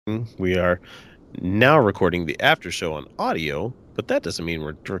We are now recording the after show on audio, but that doesn't mean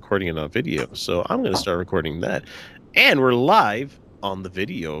we're recording it on video. So I'm going to start recording that. And we're live on the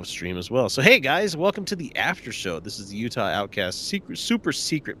video stream as well. So, hey guys, welcome to the after show. This is the Utah Outcasts super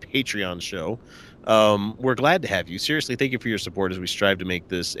secret Patreon show. We're glad to have you. Seriously, thank you for your support as we strive to make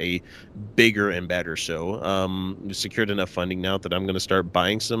this a bigger and better show. We secured enough funding now that I'm going to start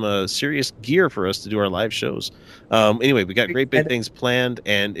buying some serious gear for us to do our live shows. Anyway, we got great big things planned,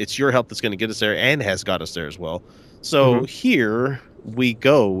 and it's your help that's going to get us there and has got us there as well. So here we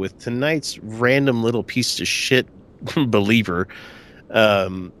go with tonight's random little piece of shit believer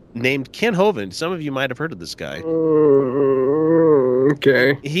named Ken Hovind. Some of you might have heard of this guy.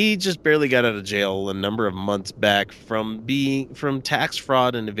 Okay. He just barely got out of jail a number of months back from tax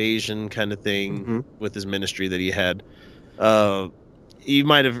fraud and evasion kind of thing with his ministry that he had. You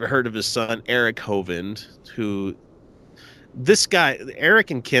might have heard of his son, Eric Hovind, who this guy,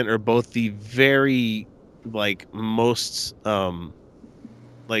 Eric and Kent, are both the very most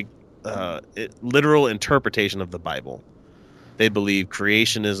literal interpretation of the Bible. They believe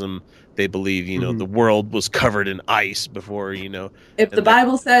creationism. They believe, the world was covered in ice before, If the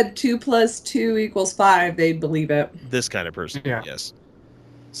Bible said 2 + 2 = 5, they'd believe it. This kind of person, yeah. Yes.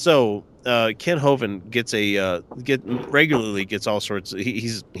 So Ken Hovind regularly gets all sorts.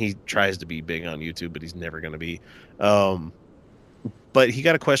 He tries to be big on YouTube, but he's never going to be. But he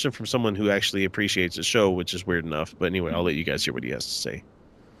got a question from someone who actually appreciates the show, which is weird enough. But anyway, I'll let you guys hear what he has to say.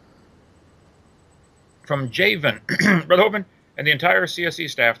 From Javen, Brother Hovind and the entire CSE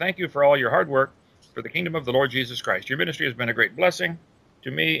staff, thank you for all your hard work for the kingdom of the Lord Jesus Christ. Your ministry has been a great blessing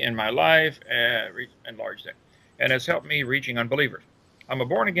to me in my life and has helped me reaching unbelievers. I'm a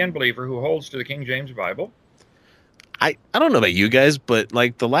born-again believer who holds to the King James Bible. I don't know about you guys, but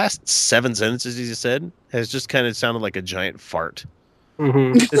like the last 7 sentences he said has just kind of sounded like a giant fart.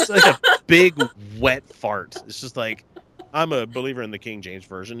 It's like a big wet fart. It's just like, I'm a believer in the King James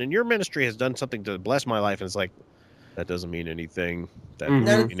Version, and your ministry has done something to bless my life. And it's like, that doesn't mean anything. That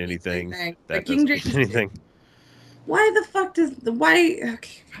doesn't mean anything. That doesn't mean anything. Why the fuck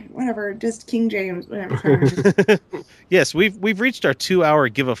okay, whatever, just King James, whatever. Yes, we've reached our 2-hour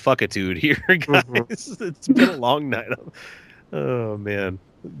give a fuckitude here, guys. It's been a long night. Oh man.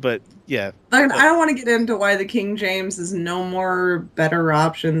 But yeah. I don't want to get into why the King James is no more better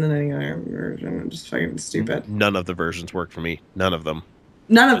option than any other version. I'm just fucking stupid. None of the versions work for me. None of them.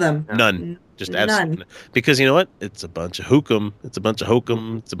 None. Just absolutely none. Because you know what? It's a bunch of hokum. It's a bunch of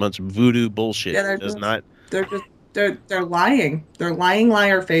hokum. It's a bunch of voodoo bullshit. Yeah, they're lying. They're lying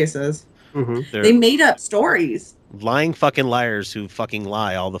liar faces. They made up stories. Lying fucking liars who fucking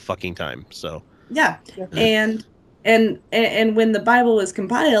lie all the fucking time. So yeah. And when the Bible was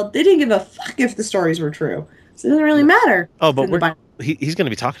compiled, they didn't give a fuck if the stories were true. So it doesn't really matter. Oh, but he's going to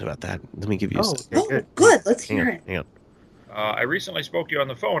be talking about that. Let me give you a good. Let's hear it. Hang on. I recently spoke to you on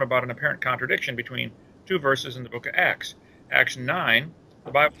the phone about an apparent contradiction between 2 verses in the book of Acts. Acts 9,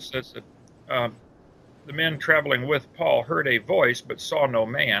 the Bible says that the men traveling with Paul heard a voice but saw no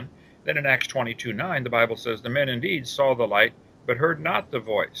man. Then in Acts 22:9, the Bible says the men indeed saw the light but heard not the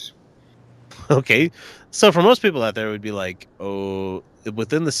voice. Okay, so for most people out there, it would be like, oh,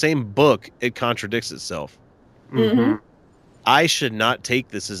 within the same book, it contradicts itself. I should not take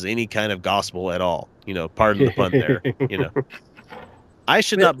this as any kind of gospel at all. Pardon the pun there. I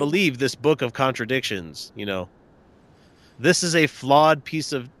should not believe this book of contradictions. This is a flawed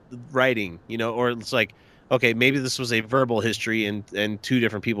piece of writing. Or it's like, okay, maybe this was a verbal history and 2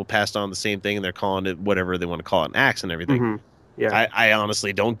 different people passed on the same thing and they're calling it whatever they want to call it, an Acts and everything. Yeah, I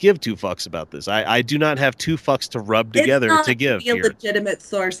honestly don't give 2 fucks about this. I do not have 2 fucks to rub together to give. It's not a legitimate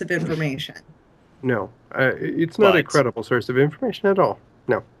source of information. No, it's not a credible source of information at all.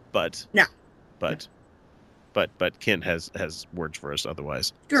 No. But Kent has words for us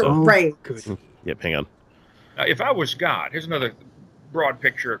otherwise. So, right. Good. Yep, hang on. Now, if I was God, here's another broad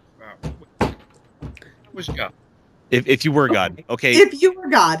picture. Was God. If you were God, okay. If you were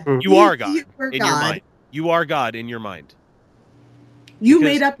God. You are God in your mind. You are God in your mind. You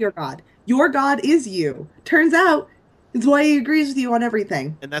made up your God. Your God is you. Turns out, it's why he agrees with you on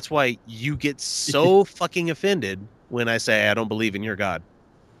everything. And that's why you get so fucking offended when I say I don't believe in your God.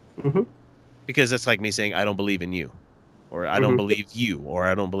 Because it's like me saying I don't believe in you. Or I don't believe you. Or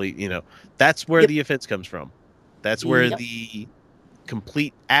I don't believe, That's where the offense comes from. That's where the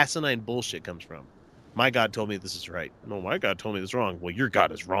complete asinine bullshit comes from. My God told me this is right. No, my God told me this is wrong. Well, your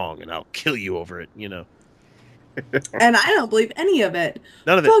God is wrong, and I'll kill you over it, And I don't believe any of it.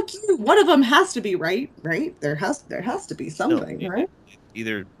 None of it. Fuck you. One of them has to be right? There has to be something, right?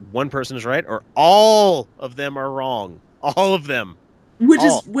 Either one person is right or all of them are wrong. All of them. Which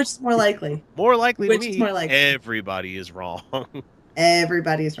is more likely? More likely to Which me, is more likely? everybody is wrong.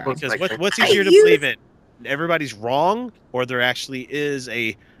 Everybody's wrong. Because what's easier to believe in? Everybody's wrong, or there actually is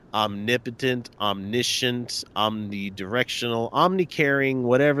a omnipotent, omniscient, omnidirectional, omni-caring,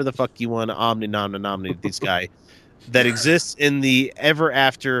 whatever the fuck you want, omni this guy that exists in the ever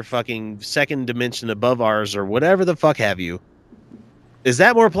after fucking second dimension above ours, or whatever the fuck have you. Is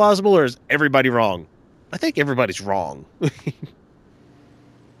that more plausible, or is everybody wrong? I think everybody's wrong.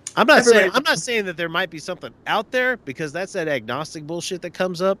 I'm not saying that there might be something out there, because that's that agnostic bullshit that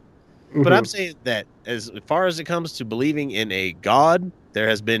comes up. But I'm saying that as far as it comes to believing in a God, there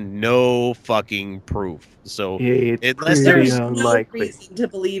has been no fucking proof. So there's no reason to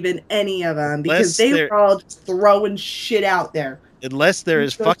believe in any of them, because they were all just throwing shit out there. Unless there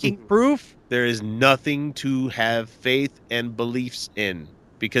is fucking proof, there is nothing to have faith and beliefs in.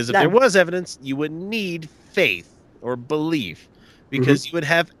 Because if there was evidence, you wouldn't need faith or belief. Because you would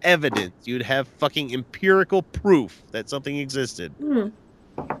have evidence. You would have fucking empirical proof that something existed.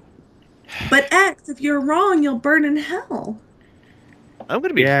 But X, if you're wrong, you'll burn in hell. I'm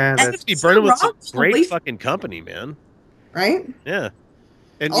gonna be burning with some great fucking company, man. Right? Yeah.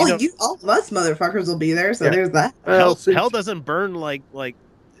 And all of us motherfuckers will be there, so there's that. Hell doesn't burn like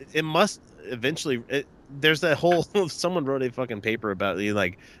it must eventually. There's that whole someone wrote a fucking paper about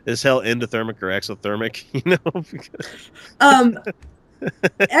like, is hell endothermic or exothermic?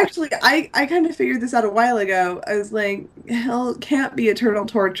 Actually, I kind of figured this out a while ago. I was like, hell can't be eternal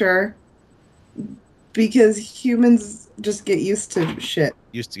torture, because humans just get used to shit.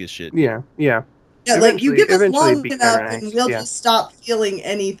 Yeah. Like, you give us long enough and we'll just stop feeling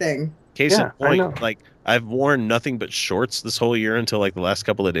anything. Case in point, like, I've worn nothing but shorts this whole year until like the last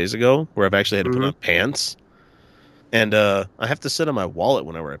couple of days ago, where I've actually had to put on pants. And I have to sit on my wallet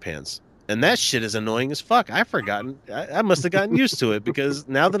when I wear pants. And that shit is annoying as fuck. I've forgotten. I must have gotten used to it, because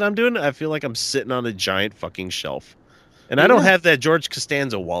now that I'm doing it, I feel like I'm sitting on a giant fucking shelf. And I don't have that George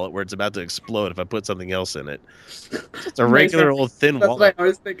Costanza wallet where it's about to explode if I put something else in it. It's a regular old thin wallet. That's what I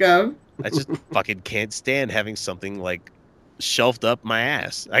always think of. I just fucking can't stand having something like shelved up my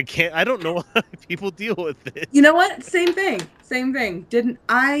ass. I don't know how people deal with it. You know what? Same thing.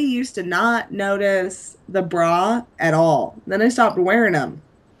 I used to not notice the bra at all. Then I stopped wearing them.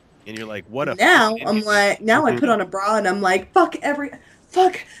 And you're like, what a now I'm like, now I put on a bra and I'm like, fuck, I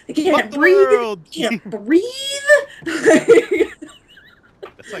can't breathe. Can't breathe.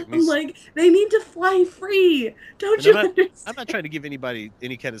 Like, I'm like, they need to fly free. Don't you understand? I'm not trying to give anybody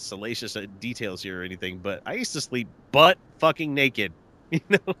any kind of salacious details here or anything, but I used to sleep butt fucking naked,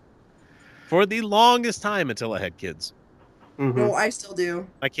 for the longest time until I had kids. No, I still do.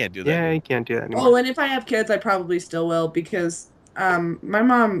 I can't do that. Yeah, you can't do that anymore. Oh, and if I have kids, I probably still will, because my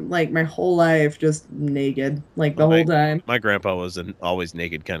mom, like, my whole life just naked, like, the whole time. My grandpa was an always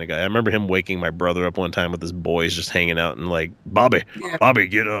naked kind of guy. I remember him waking my brother up one time with his boys just hanging out and like, Bobby,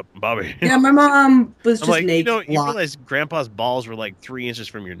 get up, Bobby. Yeah, my mom was just like, naked. You realize grandpa's balls were like 3 inches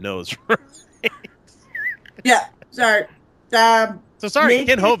from your nose, right? Yeah, sorry. So sorry,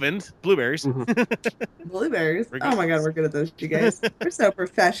 Ken Hovind, blueberries. Blueberries? Oh my god, we're good at those, you guys. We're so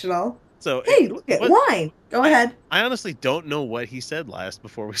professional. So hey, look at wine. Go ahead. I honestly don't know what he said last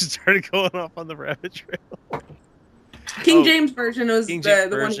before we started going off on the rabbit trail. King James version was King the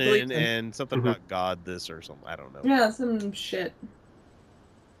James one version, and something about God, this or something. I don't know. Yeah, some shit.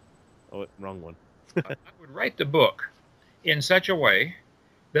 Oh, wrong one. I would write the book in such a way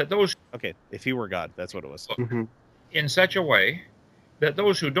that those... Okay, if he were God, that's what it was. In such a way that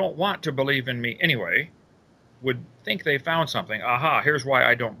those who don't want to believe in me anyway would think they found something. Aha, here's why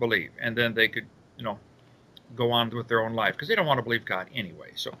I don't believe. And then they could, go on with their own life, because they don't want to believe God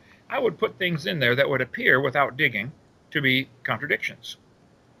anyway. So I would put things in there that would appear, without digging, to be contradictions.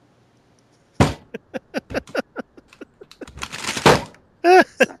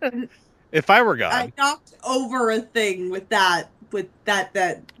 If I were God, I knocked over a thing with that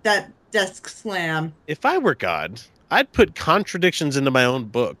desk slam. If I were God, I'd put contradictions into my own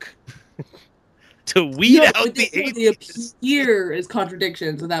book to weed out the atheists. Appear as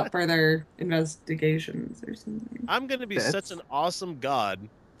contradictions without further investigations or something. I'm going to be such an awesome God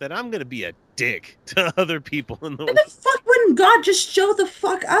that I'm going to be a dick to other people in the world. Why the fuck wouldn't God just show the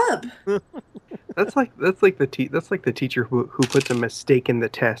fuck up? That's like the teacher who puts a mistake in the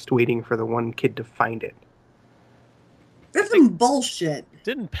test, waiting for the one kid to find it. That's some bullshit.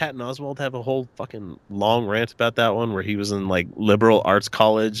 Didn't Patton Oswalt have a whole fucking long rant about that one, where he was in like liberal arts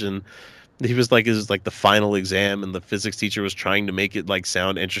college and he was like, it was like the final exam and the physics teacher was trying to make it like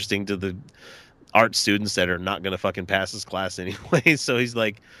sound interesting to the art students that are not going to fucking pass his class anyway. So he's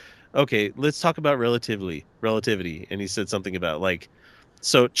like, okay, let's talk about relativity. And he said something about like,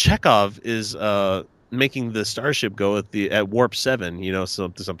 So Chekhov is making the starship go at warp 7,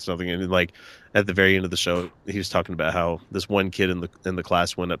 something, and like at the very end of the show, he was talking about how this one kid in the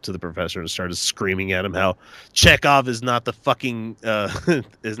class went up to the professor and started screaming at him how Chekhov is not the fucking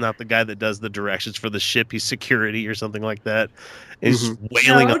is not the guy that does the directions for the ship. He's security or something like that. And he's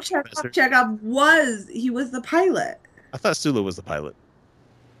wailing No, on the professor. Chekhov was the pilot. I thought Sulu was the pilot.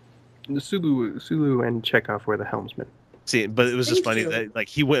 Sulu and Chekhov were the helmsmen. See, but it was just funny that like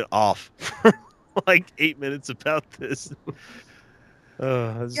he went off for like 8 minutes about this.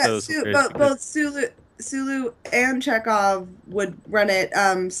 But both Sulu and Chekhov would run it.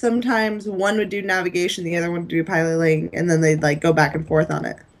 Sometimes one would do navigation, the other one would do piloting, and then they'd like go back and forth on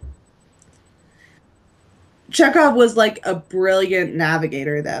it. Chekhov was like a brilliant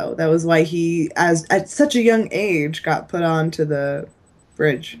navigator, though. That was why he, at such a young age, got put onto the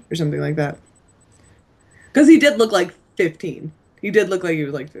bridge or something like that. Because he did look like 15. He did look like he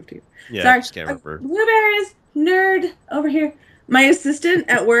was like 15. Yeah, sorry, I just can't remember. Blueberries, nerd, over here. My assistant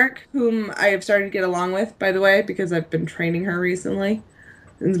at work, whom I have started to get along with, by the way, because I've been training her recently.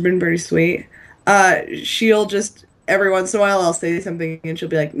 It's been pretty sweet. She'll just, every once in a while, I'll say something and she'll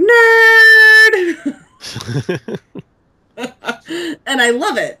be like, nerd! And I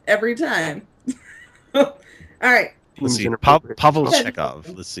love it every time. All right. Let's see. Pavel Chekhov.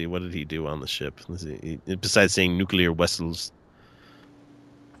 Let's see. What did he do on the ship? Let's see. Besides saying nuclear vessels.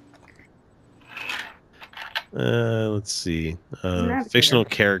 Let's see. Fictional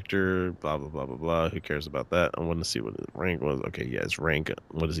character. Blah blah blah blah blah. Who cares about that? I want to see what his rank was. Okay, yeah, his rank.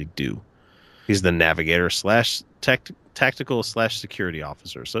 What does he do? He's the navigator / tactical / security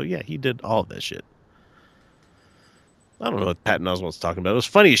officer. So yeah, he did all of that shit. I don't know what Patton Oswalt's talking about. It was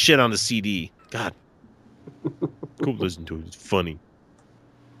funny as shit on the CD. God. Cool, listen to it. It's funny.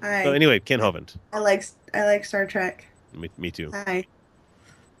 So anyway, Ken Hovind. I like Star Trek. Me too. Hi.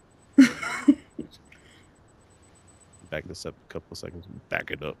 Back this up a couple of seconds.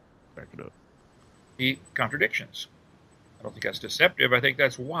 Back it up. The contradictions. I don't think that's deceptive. I think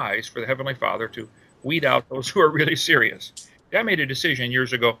that's wise for the Heavenly Father to weed out those who are really serious. I made a decision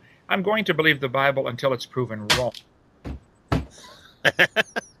years ago. I'm going to believe the Bible until it's proven wrong.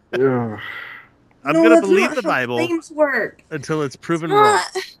 I'm going to believe the Bible things work. until it's proven wrong.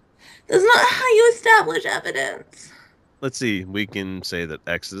 That's not how you establish evidence. Let's see. We can say that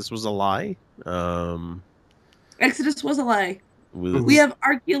Exodus was a lie. Exodus was a lie. We have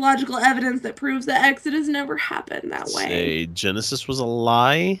archaeological evidence that proves that Exodus never happened that way. Say Genesis was a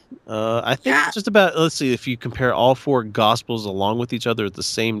lie. I think just about, let's see, if you compare all 4 Gospels along with each other at the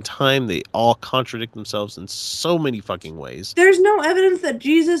same time, they all contradict themselves in so many fucking ways. There's no evidence that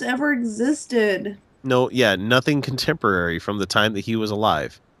Jesus ever existed. No, yeah, nothing contemporary from the time that he was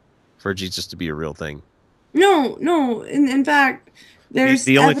alive for Jesus to be a real thing. No. In fact, there's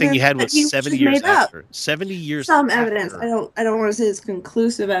the only thing you had was 70 years after. 70 years. Some evidence. I don't want to say it's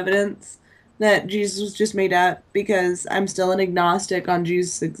conclusive evidence that Jesus was just made up, because I'm still an agnostic on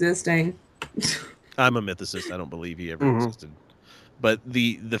Jesus existing. I'm a mythicist. I don't believe he ever existed. But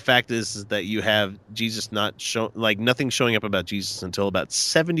the fact is that you have Jesus nothing showing up about Jesus until about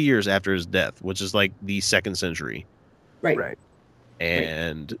 70 years after his death, which is like the 2nd century. Right.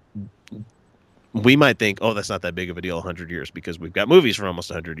 And we might think, oh, that's not that big of a deal, 100 years, because we've got movies from almost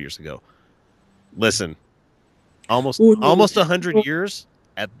 100 years ago. Listen, almost 100 years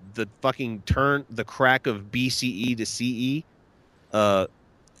at the fucking the crack of BCE to CE,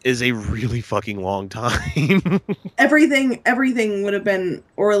 is a really fucking long time. Everything would have been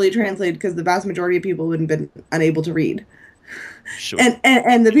orally translated because the vast majority of people would have been unable to read. Sure.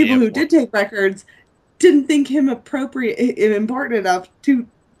 And the people who did take records didn't think him important enough to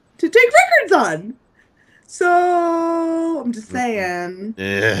take records on. So I'm just saying.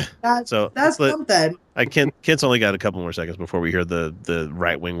 Yeah. That's something. Kent's only got a couple more seconds before we hear the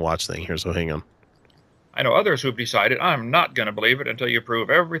right-wing watch thing here, so hang on. I know others who've decided, I'm not going to believe it until you prove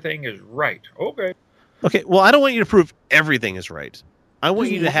everything is right. Okay. Okay, well, I don't want you to prove everything is right. I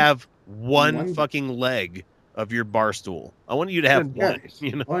want you to have one fucking leg of your bar stool. I want you to have one.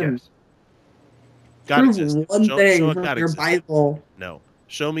 Yes. God exists. One thing from your Bible. No.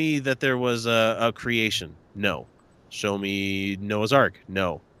 Show me that there was a creation. No. Show me Noah's Ark.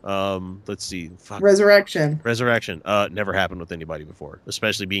 No. Let's see. Fuck. Resurrection. Never happened with anybody before,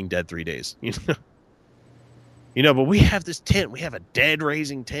 especially being dead 3 days. But we have this tent. We have a dead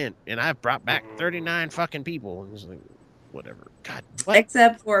raising tent, and I've brought back 39 fucking people. And it's like, whatever. God. What?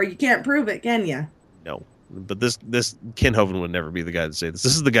 Except for you can't prove it, can you? No. But this Ken Hovind would never be the guy to say this.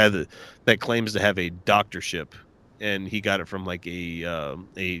 This is the guy that claims to have a doctorship, and he got it from like a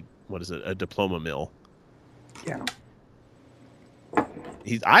diploma mill. Yeah.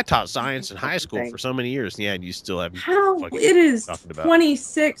 I taught science in high school Thing. for so many years. Yeah, and you still haven't. How fucking it is talking about.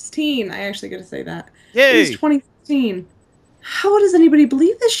 2016. I actually got to say that. Yay! It is 2016. How does anybody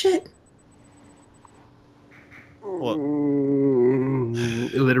believe this shit? Well,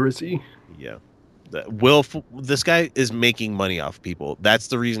 illiteracy. yeah. This guy is making money off people. That's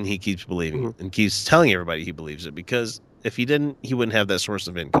the reason he keeps believing it and keeps telling everybody he believes it, because if he didn't, he wouldn't have that source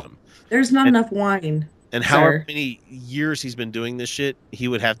of income. There's not enough wine. And however many years he's been doing this shit, he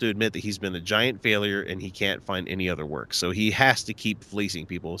would have to admit that he's been a giant failure and he can't find any other work. So he has to keep fleecing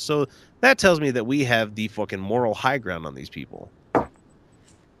people. So that tells me that we have the fucking moral high ground on these people.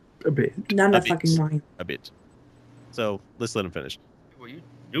 A bit. Not enough fucking wine. A bit. So let's let him finish. Well, you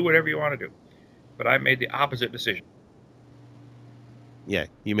do whatever you want to do. But I made the opposite decision. Yeah,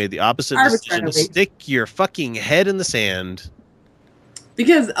 you made the opposite decision to stick your fucking head in the sand.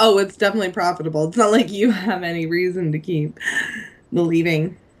 Because, it's definitely profitable. It's not like you have any reason to keep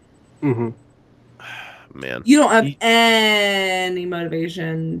believing. Mm-hmm. Man. You don't have any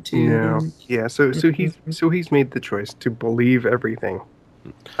motivation to... No. Yeah, so he's made the choice to believe everything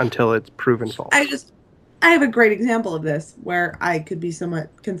until it's proven false. I have a great example of this where I could be somewhat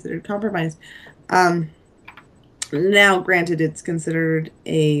considered compromised. Now, granted, it's considered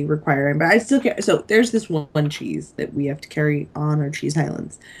a requirement, but I still care. So there's this one cheese that we have to carry on our cheese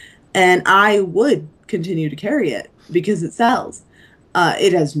islands, and I would continue to carry it because it sells.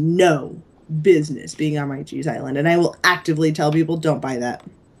 It has no business being on my cheese island, and I will actively tell people, don't buy that.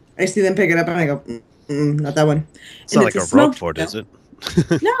 I see them pick it up, and I go, not that one. It's not like a Roquefort, is it?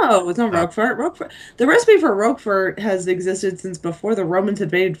 No, it's not Roquefort. The recipe for Roquefort has existed since before the Romans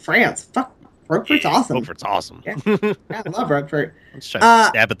invaded France. Fuck, Roquefort's awesome. Roquefort's awesome. Yeah. I love Roquefort. Let's try to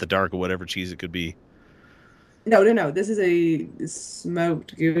stab at the dark or whatever cheese it could be. No. This is a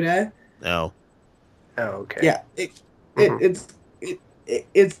smoked Gouda. No. Oh, okay. Yeah, it's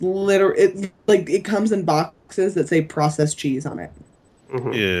literally, it's like it comes in boxes that say processed cheese on it.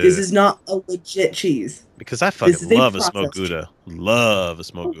 Mm-hmm. Yeah. This is not a legit cheese. Because I fucking love a smoked Gouda. Love a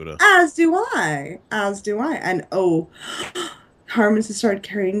smoked Gouda. As do I. And Harmon's has started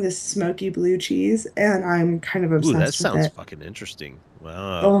carrying this smoky blue cheese, and I'm kind of obsessed with it. That sounds fucking interesting.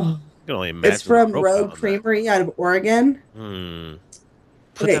 Wow. Oh, I can only imagine. It's from Rogue Creamery out of Oregon.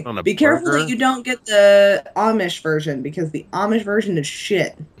 Put that on a be careful that you don't get the Amish version, because the Amish version is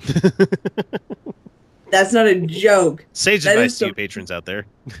shit. That's not a joke. Sage advice to you patrons out there.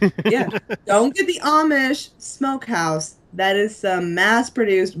 Yeah. Don't get the Amish smokehouse. That is some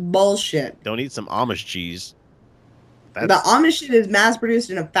mass-produced bullshit. Don't eat some Amish cheese. The Amish shit is mass-produced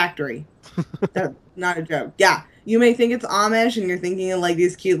in a factory. That's not a joke. Yeah. You may think it's Amish and you're thinking of like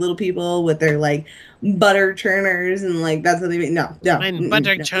these cute little people with their like butter churners and like that's what they mean. No. Mein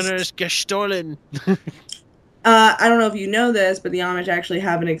butter churners gestohlen. I don't know if you know this, but the Amish actually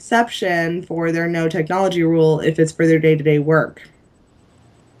have an exception for their no technology rule if it's for their day-to-day work.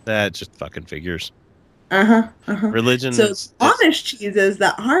 That just fucking figures. Religion. So Amish cheeses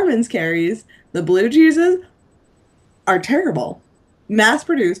that Harmon's carries, the blue cheeses, are terrible.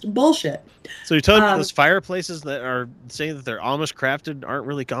 Mass-produced bullshit. So you're telling me those fireplaces that are saying that they're Amish crafted aren't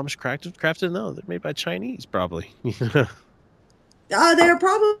really Amish crafted? No, they're made by Chinese, probably. They're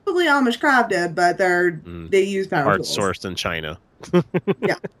probably Amish crafted, but they use power tools. Parts sourced in China.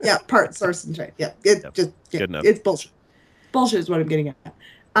 yeah, parts sourced in China. Yeah, good enough. It's bullshit. Bullshit is what I'm getting at.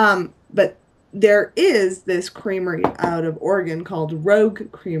 But there is this creamery out of Oregon called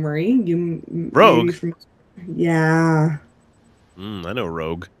Rogue Creamery. Rogue? Yeah. I know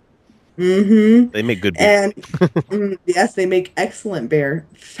Rogue. Mm-hmm. They make good beer. And yes, they make excellent beer.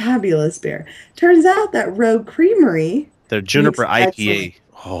 Fabulous beer. Turns out that Rogue Creamery... Their Juniper IPA.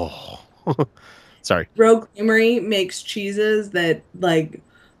 Oh. Sorry. Rogue Creamery makes cheeses that, like,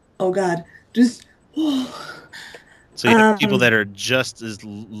 oh, God, just... So you have people that are just as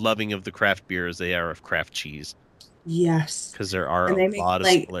loving of the craft beer as they are of craft cheese. Yes. Because there are a lot of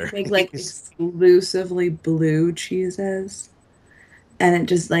similarities. They make, like, exclusively blue cheeses. And it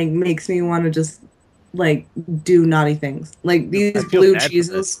just, like, makes me want to just, like, do naughty things. Like, these blue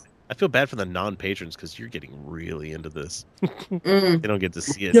cheeses... I feel bad for the non-patrons because you're getting really into this. They don't get to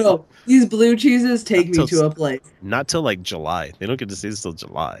see it. No, these blue cheeses take me to a place. Not till like July. They don't get to see this till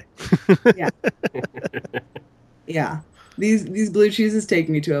July. Yeah. Yeah. These blue cheeses take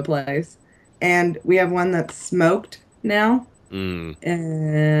me to a place. And we have one that's smoked now.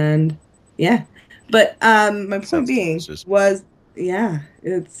 And yeah. But my point being was, yeah,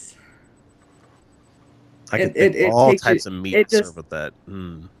 it's... I can think all types of meat to serve with that.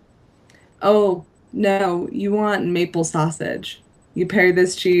 Oh, no, you want maple sausage. You pair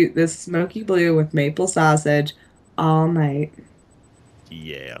this smoky blue with maple sausage all night.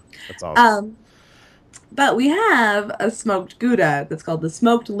 Yeah, that's awesome. But we have a smoked Gouda that's called the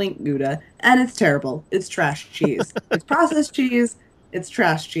smoked link Gouda, and it's terrible. It's trash cheese. It's processed cheese. It's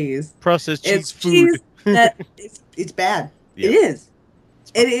trash cheese. Processed It's cheese food. that it's bad. Yeah. It is.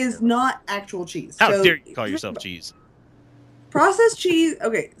 It's It fucking is terrible. not actual cheese. How So dare you call yourself cheese? processed cheese.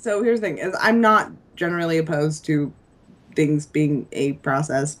 Okay, so here's the thing: is I'm not generally opposed to things being a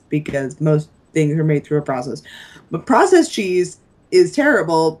process because most things are made through a process. But processed cheese is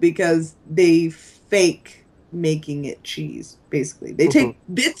terrible because they fake making it cheese, basically. They take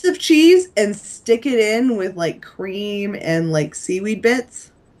bits of cheese and stick it in with like cream and like seaweed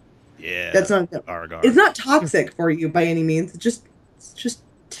bits. Yeah. That's not it's not toxic for you by any means. It just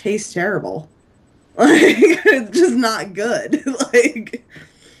tastes terrible. Like it's just not good. Like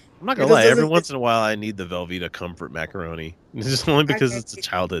I'm not gonna lie. Every once in a while, I need the Velveeta comfort macaroni. It's just only because it's a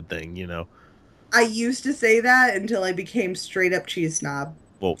childhood thing, you know. I used to say that until I became straight up cheese snob.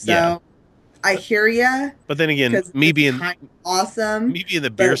 Well, So yeah. I hear ya. But then again, me being awesome, me being the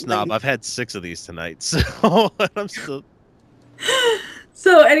beer snob, like, I've had 6 of these tonight, so I'm still.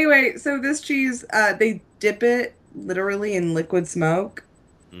 So anyway, so this cheese, they dip it literally in liquid smoke,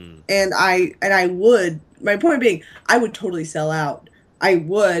 and I would. My point being, I would totally sell out. I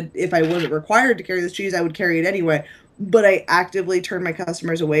would if I wasn't required to carry this cheese. I would carry it anyway, but I actively turn my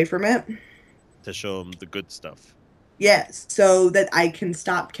customers away from it to show them the good stuff. Yes, so that I can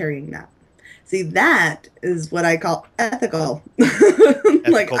stop carrying that. See, that is what I call ethical.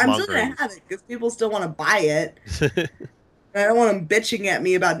 Like, I'm still going to have it because people still want to buy it. I don't want them bitching at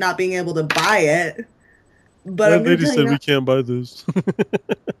me about not being able to buy it. But I'm they just said we can't buy this.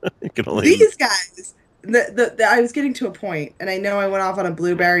 These guys, I was getting to a point, and I know I went off on a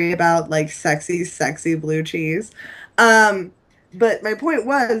blueberry about, like, sexy blue cheese. But my point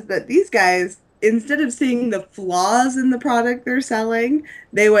was that these guys, instead of seeing the flaws in the product they're selling,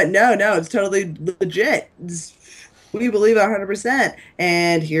 they went, no, it's totally legit. We believe 100%.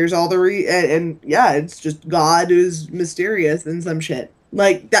 And here's all the and yeah, it's just God who's mysterious and some shit.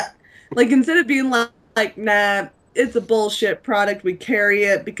 Like that. Like instead of being like, nah, it's a bullshit product. We carry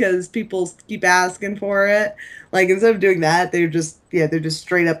it because people keep asking for it. Like instead of doing that, they're just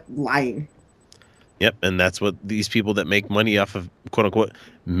straight up lying. Yep, and that's what these people that make money off of quote unquote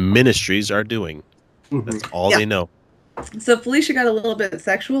ministries are doing. That's all they know. So Felicia got a little bit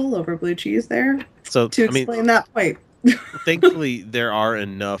sexual over blue cheese there. So to explain that point. Thankfully, there are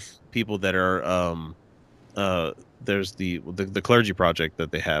enough people that are there's the clergy project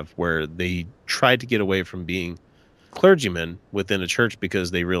that they have where they tried to get away from being clergymen within a church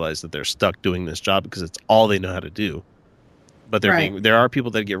because they realize that they're stuck doing this job because it's all they know how to do. But there are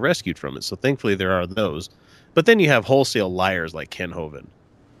people that get rescued from it. So thankfully there are those. But then you have wholesale liars like Ken Hovind.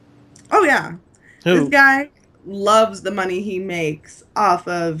 Oh yeah. This guy loves the money he makes off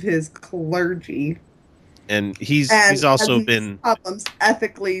of his clergy. And he's also been problems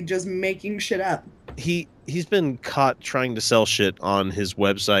ethically just making shit up. He's been caught trying to sell shit on his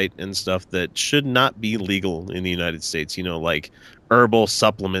website and stuff that should not be legal in the United States, you know, like herbal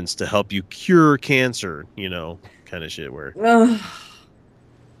supplements to help you cure cancer, you know, kind of shit where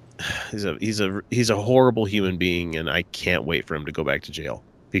he's a horrible human being, and I can't wait for him to go back to jail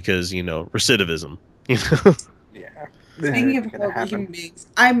because, you know, recidivism, you know. Yeah. Speaking of horrible human beings,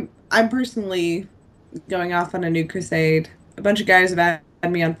 I'm personally going off on a new crusade. A bunch of guys have added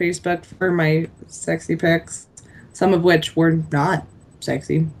me on Facebook for my sexy pics, some of which were not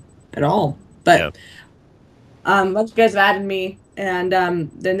sexy at all. But a bunch of guys have added me, and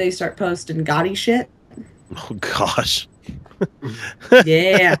then they start posting gaudy shit. Oh gosh.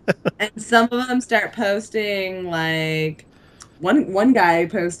 Yeah. And some of them start posting like one guy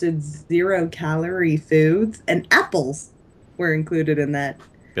posted 0-calorie foods, and apples were included in that.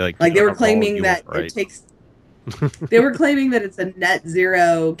 Like they were claiming that it takes they were claiming that it's a net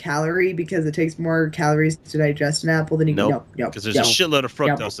 0 calorie because it takes more calories to digest an apple than you can. Nope. Because there's a shitload of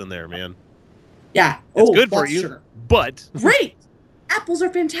fructose in there, man. Yeah. It's good for you, sugar. But great. Apples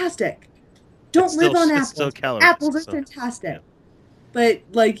are fantastic. Don't live on apples. Apples are fantastic. Yeah. But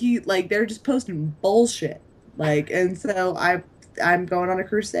they're just posting bullshit. And so I'm going on a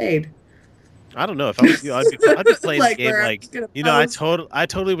crusade. I don't know if I was you, I'd be playing the game you know, I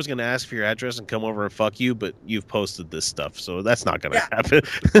totally was gonna ask for your address and come over and fuck you, but you've posted this stuff, so that's not gonna happen.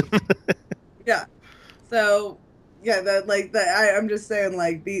 Yeah. So I'm just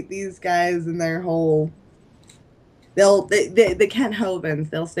saying these guys and their whole they Kent Hovins,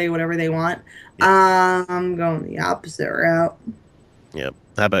 they'll say whatever they want. Yeah. I'm going the opposite route. Yeah.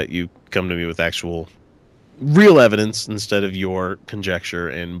 How about you come to me with actual real evidence instead of your conjecture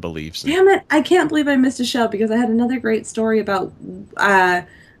and beliefs. Damn it! I can't believe I missed a show because I had another great story about a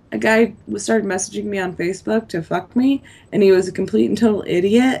guy started messaging me on Facebook to fuck me, and he was a complete and total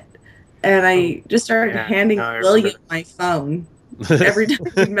idiot. And I just started handing William my phone. Every time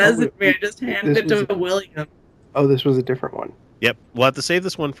he messaged me, I just handed it to William. Oh, this was a different one. Yep, we'll have to save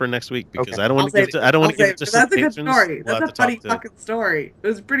this one for next week because Okay. I don't want to give it. I don't want to give it to That's a good patrons. story. We'll That's a funny fucking story. It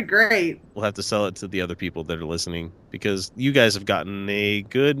was pretty great. We'll have to sell it to the other people that are listening because you guys have gotten a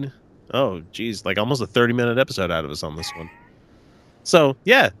good, like almost a 30-minute episode out of us on this one. So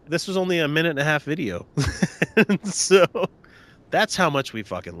yeah, this was only a 1.5-minute video. So that's how much we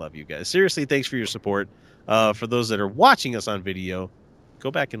fucking love you guys. Seriously, thanks for your support. For those that are watching us on video,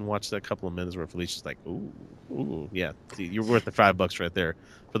 go back and watch that couple of minutes where Felicia's like, ooh, yeah, see, you're worth the $5 right there.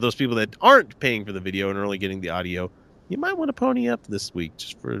 For those people that aren't paying for the video and are only getting the audio, you might want to pony up this week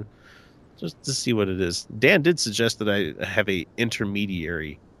just to see what it is. Dan did suggest that I have a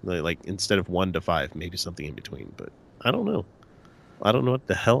intermediary, like instead of 1 to 5, maybe something in between, but I don't know. I don't know what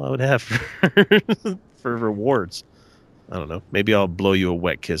the hell I would have for rewards. I don't know. Maybe I'll blow you a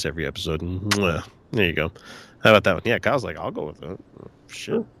wet kiss every episode. Mwah. There you go. How about that one? Yeah, Kyle's like, I'll go with that. Oh,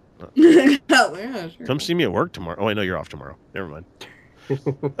 shit. Yeah, sure. Come see me at work tomorrow. Oh, I know you're off tomorrow. Never mind.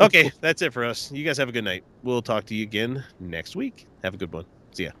 Okay, that's it for us. You guys have a good night. We'll talk to you again next week. Have a good one.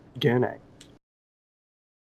 See ya. Good night.